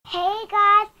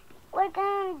we're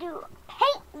gonna do a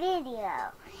paint video.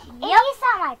 If you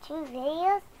saw my 2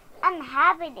 videos, I'm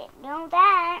happy to know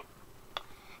that.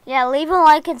 Yeah, leave a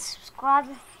like and subscribe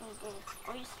if you did.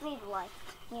 Or just leave a like.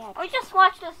 Yeah. Or just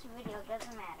watch this video,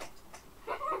 doesn't matter.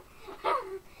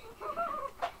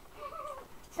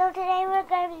 So today we're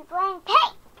gonna be playing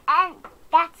paint, and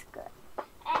that's good.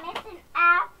 And it's an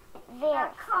app There.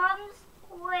 that comes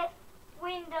with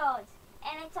Windows.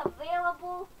 And it's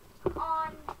available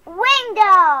on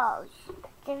Windows.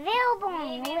 It's available on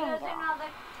maybe Windows. there's another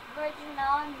version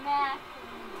on Mac.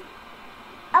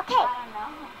 Okay, I don't know.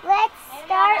 let's Maybe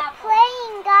start on Apple.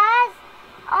 playing, guys.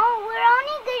 Oh, we're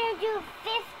only gonna do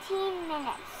 15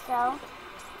 minutes, so.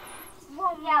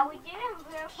 Well, yeah, we didn't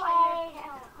verify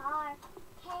your account.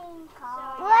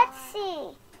 Let's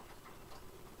see.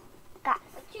 Guys,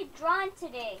 What you drawn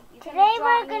today? You today gonna draw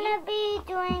we're me? gonna be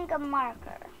doing a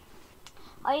marker.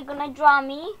 Are you gonna draw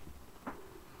me?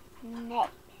 Maybe.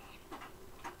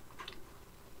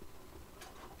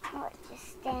 Let's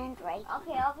just stand right.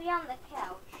 Okay, I'll be on the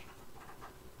couch.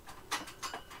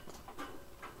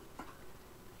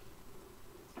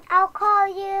 I'll call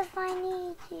you if I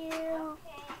need you.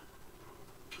 Okay.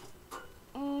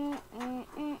 Mm, mm,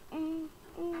 mm, mm,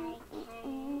 mm,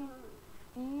 mm,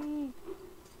 mm,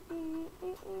 mm,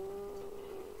 mm,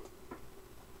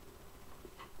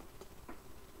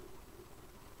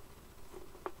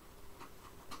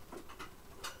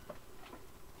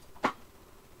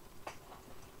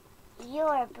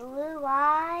 Your blue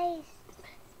eyes.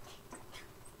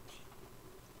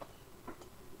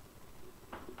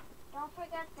 Don't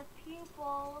forget the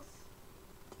pupils.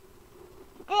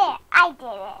 There, I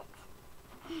did it.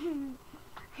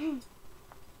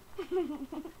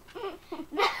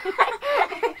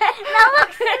 That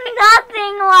looks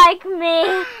nothing like me.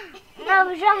 No,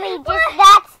 show me. Just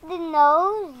that's the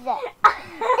nose.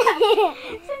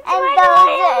 And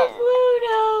those are blue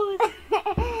nose.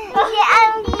 yeah,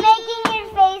 I'm making your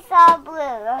face all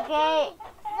blue. Okay.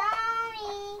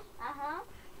 Sorry. Uh-huh.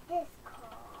 This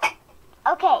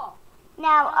Okay.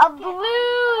 Now a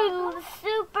blue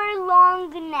super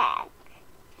long neck.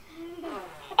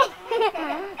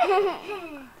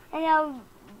 And a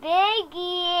big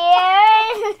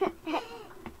ears.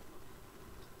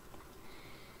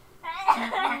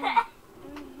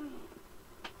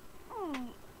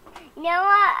 You know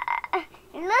what?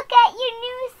 Look at your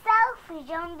new selfie,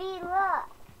 Zombie. Look.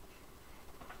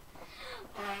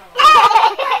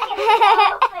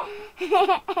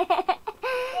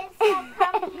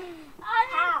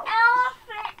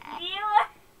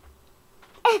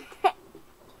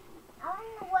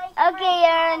 Okay,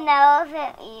 you're an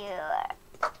elephant viewer.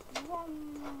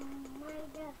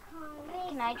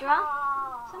 Can I draw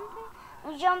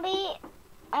something? Zombie,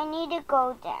 I need to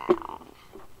go down.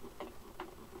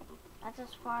 That's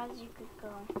as far as you could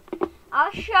go.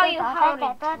 I'll show you how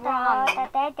to draw me.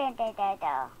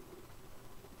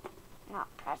 Not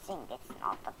pressing, it's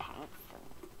not the pencil.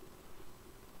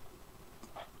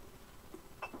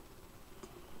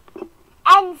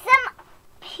 And some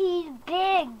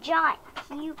big giant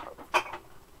pupils.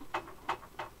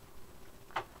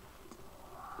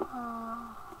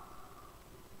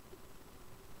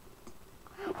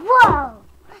 Whoa!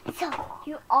 So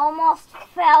You almost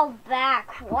fell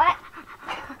back. What?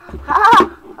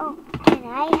 oh, can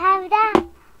I have that?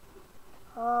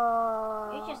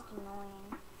 Oh, You're just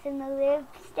annoying. some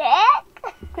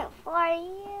lipstick for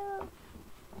you.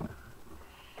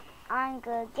 I'm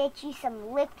gonna get you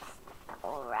some lipstick,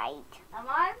 alright?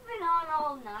 I've been on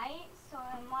all night, so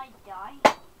I might die.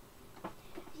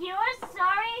 Viewers,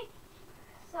 sorry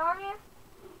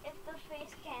if the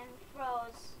face cam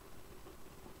froze.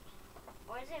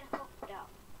 Or is it hooked up?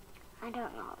 I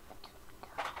don't know if it's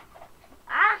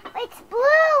Ah! It's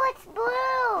blue! It's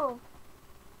blue!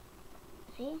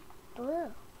 See? Blue.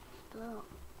 It's blue.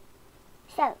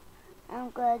 So, I'm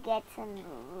gonna get some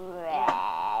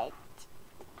red.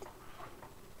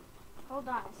 Hold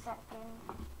on a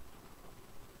second.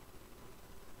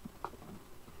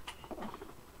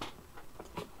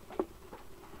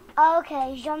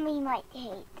 Okay, Zombie might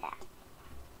hate that.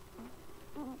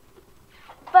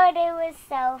 But it was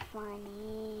so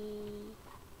funny.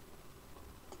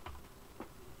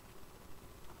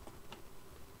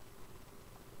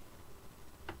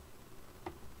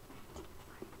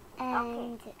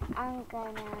 And I'm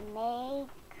gonna make...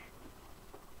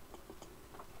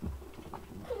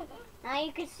 Now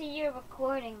you can see your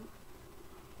recording.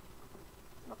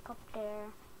 Look up there.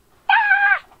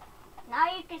 Ah!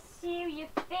 Now you can see your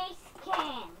face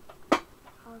cam.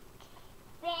 Okay.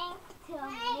 Thanks to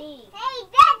me. Hey,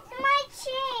 that's my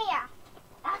chair!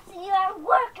 That's your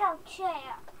workout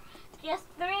chair. Just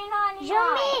 $3.99.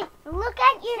 Zombie, Look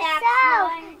at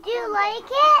yourself. Do you like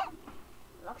it?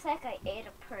 Looks like I ate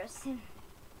a person.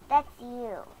 That's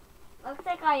you. Looks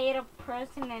like I ate a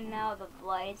person and now the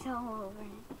blood is all over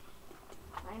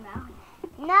my mouth.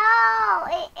 No,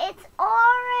 it's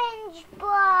orange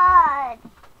blood.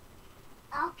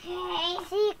 Okay.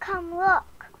 See, come look.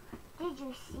 Did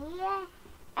you see it?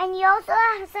 And you also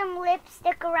have some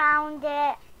lipstick around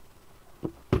it.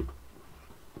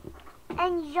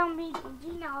 And Zombie, did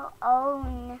you know,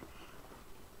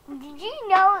 did you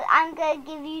know I'm going to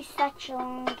give you such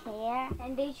long hair?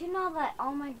 And did you know that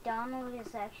Old MacDonald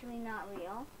is actually not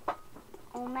real?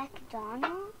 Old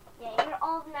MacDonald? Yeah, you're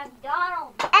Old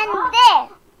MacDonald. And this.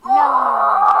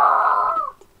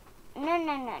 Oh!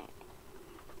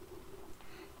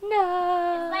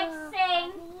 No. It's like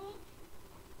saying...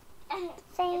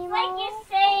 Same It's like old, you're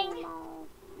saying... same old.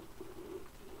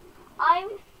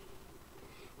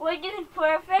 We're doing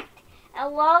perfect,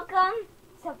 and welcome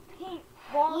to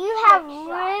Paintball You have Trick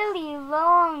Shots. really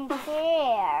long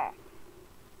hair.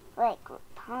 Like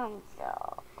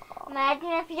Rapunzel.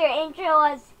 Imagine if your intro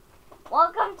was,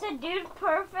 welcome to Dude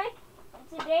Perfect, and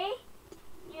today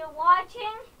you're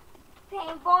watching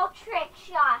Paintball Trick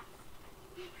Shots.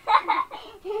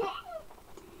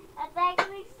 That's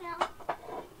actually so...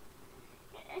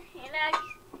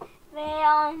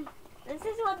 This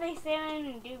is what they say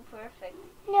when Dude Perfect.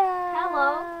 No.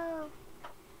 Hello.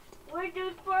 We're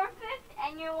Dude Perfect,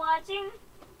 and you're watching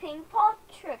Paintball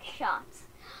Trick Shots.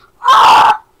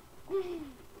 Oh!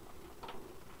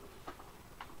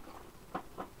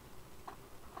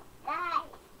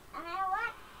 Guys, and I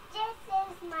want this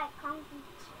is my comfy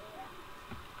chair.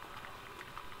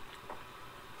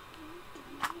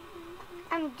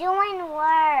 I'm doing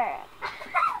work.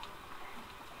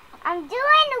 I'm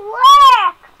doing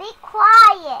work. Be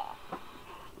quiet.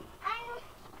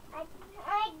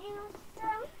 I do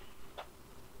some.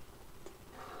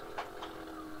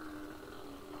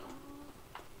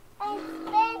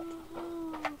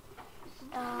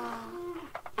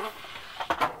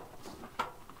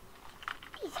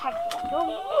 These heads are so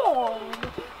long.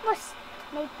 Must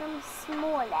make them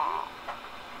smaller.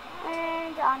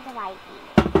 And onto my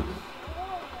feet.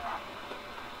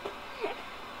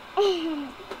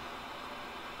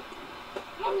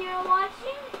 And you're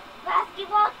watching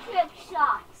Basketball Trick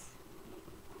Shots.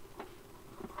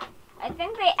 I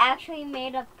think they actually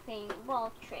made a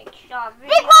paintball trick shot Be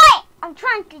video. quiet! I'm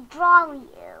trying to draw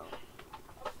you.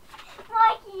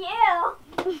 Like you.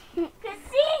 Cause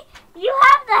see, you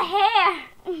have the hair.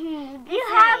 You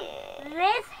have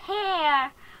this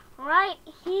hair right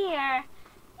here,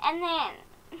 and then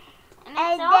And it's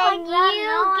all then like that, you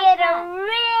not like get that. a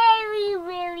really,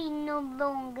 really no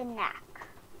longer neck.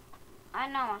 I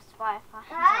know a spy fox.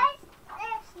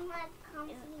 That's my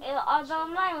Are those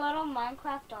my little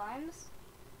Minecraft arms?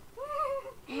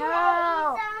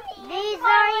 No, these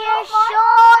are your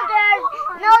shoulders.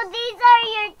 No, these are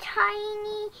your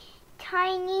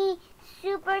tiny,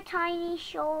 super tiny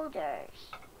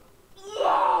shoulders.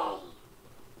 Yay!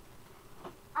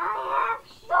 I have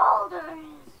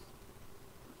shoulders.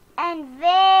 And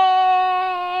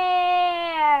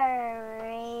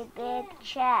very big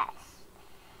chest.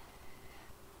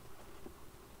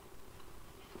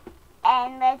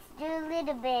 And let's do a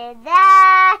little bit of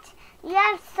that. You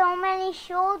have so many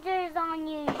shoulders on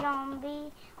you,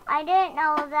 Zombie. I didn't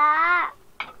know that.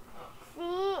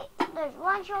 See, there's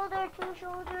 1 shoulder, 2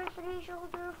 shoulders, 3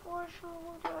 shoulders, 4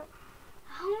 shoulders.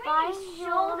 How many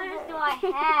shoulders do I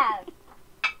have?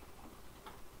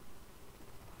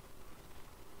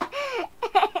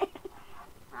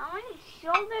 How many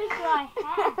shoulders do I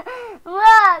have?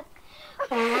 Look.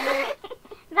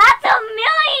 That's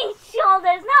 1,000,000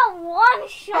 shoulders, not 1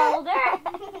 shoulder.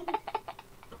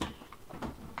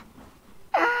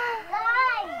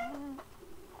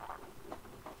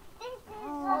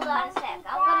 Hold on a sec. I'm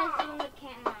gonna zoom the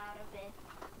camera out a bit.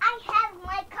 I have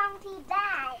my comfy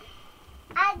bag.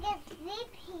 I can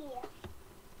sleep here.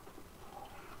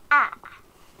 Ah.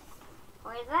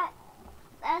 Where is that?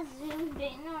 That's zoomed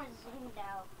in or zoomed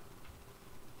out?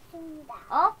 Zoomed out.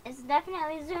 Oh, it's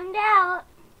definitely zoomed out.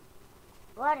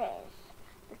 What is?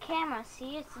 The camera,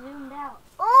 see, it's zoomed out.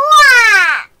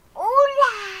 Ooh! Ooh!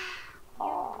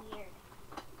 You're weird.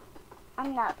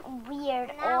 I'm not weird,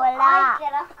 Now Ola. I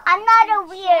get a I'm not a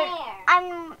comfy weird. chair.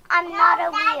 I'm No, not a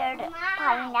that's weird mine.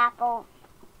 pineapple.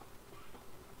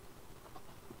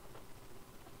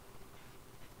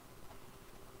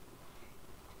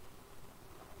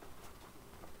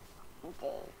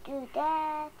 They do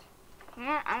that.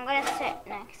 Yeah, I'm gonna sit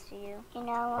next to you. You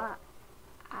know what?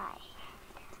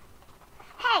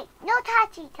 Hey, no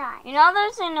touchy time. You know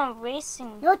there's an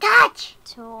erasing No touch.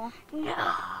 tool. No.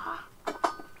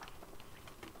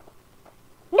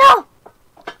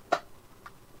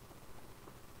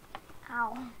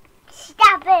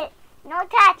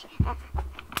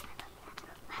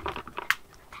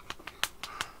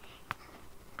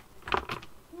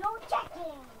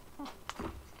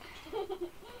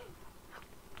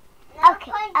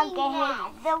 Okay,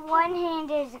 the one hand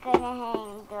is gonna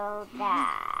handle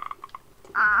that.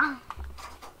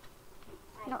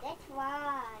 No. That's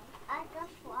why. I can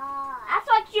fly. That's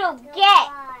what you'll get.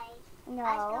 I No.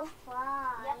 can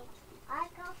fly. Yep. I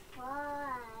can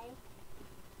fly.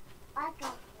 I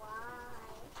can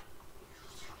fly.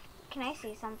 Can I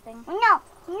see something? No.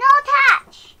 No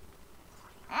touch.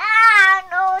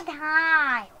 No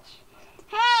touch.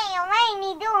 Hey, Elaine,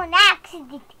 you do an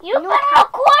accident. You've No been touch.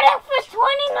 recording for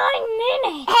 29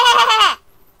 minutes.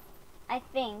 I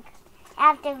think. I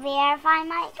have to verify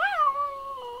my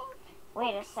account.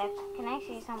 Wait a sec. Can I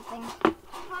see something?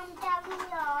 From W.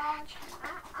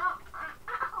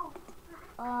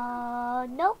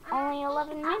 Nope. Only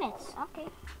 11 minutes. Okay.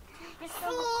 Just See,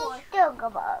 record. still go.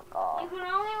 You can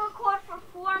only record for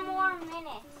 4 more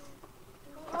minutes.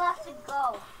 You have to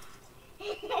go.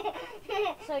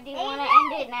 So do you want to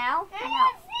end it now? No.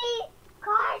 See,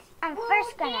 cars. I'm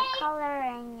first gonna color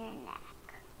in your neck.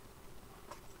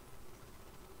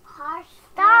 Cars.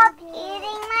 Stop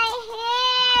eating my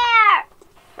hair!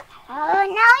 Oh,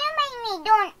 now you make me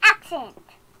do an accent.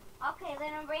 Okay,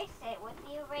 then erase it with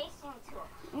the erasing tool.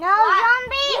 No, What?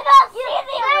 zombie. You don't see the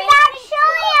There's erasing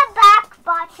actually a back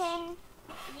button.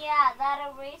 Yeah, that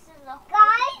erases the whole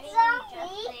Guys, thing you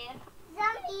zombie. just did.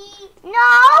 Zombie. No,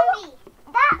 Zombie.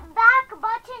 that back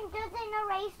button doesn't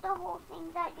erase the whole thing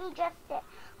that you just did.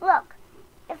 Look,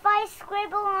 if I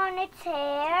scribble on its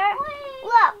hair,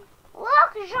 look,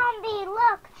 zombie,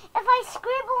 look. If I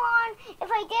scribble on, if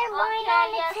I get a line on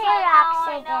its hair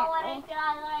I know what accidentally. it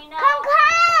does, I know.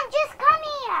 Come, just come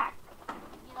here.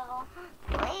 You know.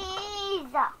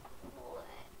 Please.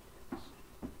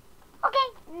 Okay.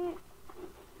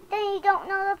 Then you don't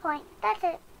know the point. That's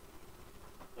it.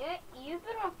 You've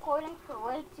been recording for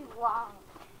way too long.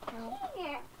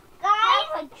 Here, Guys,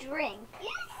 have a drink. you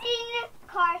seen the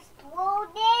car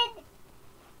exploded?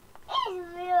 It's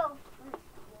real exploded.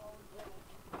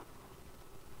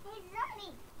 Hey,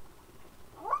 zombie.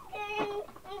 Look,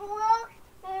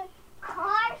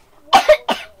 car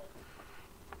exploded.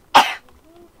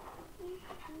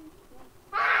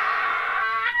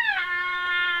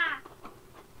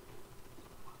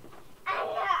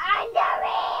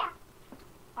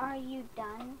 Are you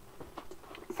done?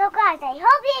 So guys, I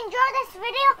hope you enjoyed this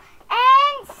video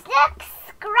and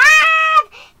subscribe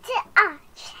to our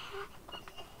channel.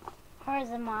 Hers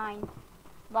and mine.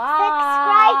 Subscribe to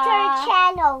Bye. our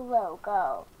channel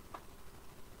logo.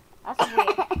 That's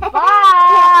weird. Bye.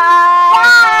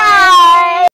 Bye.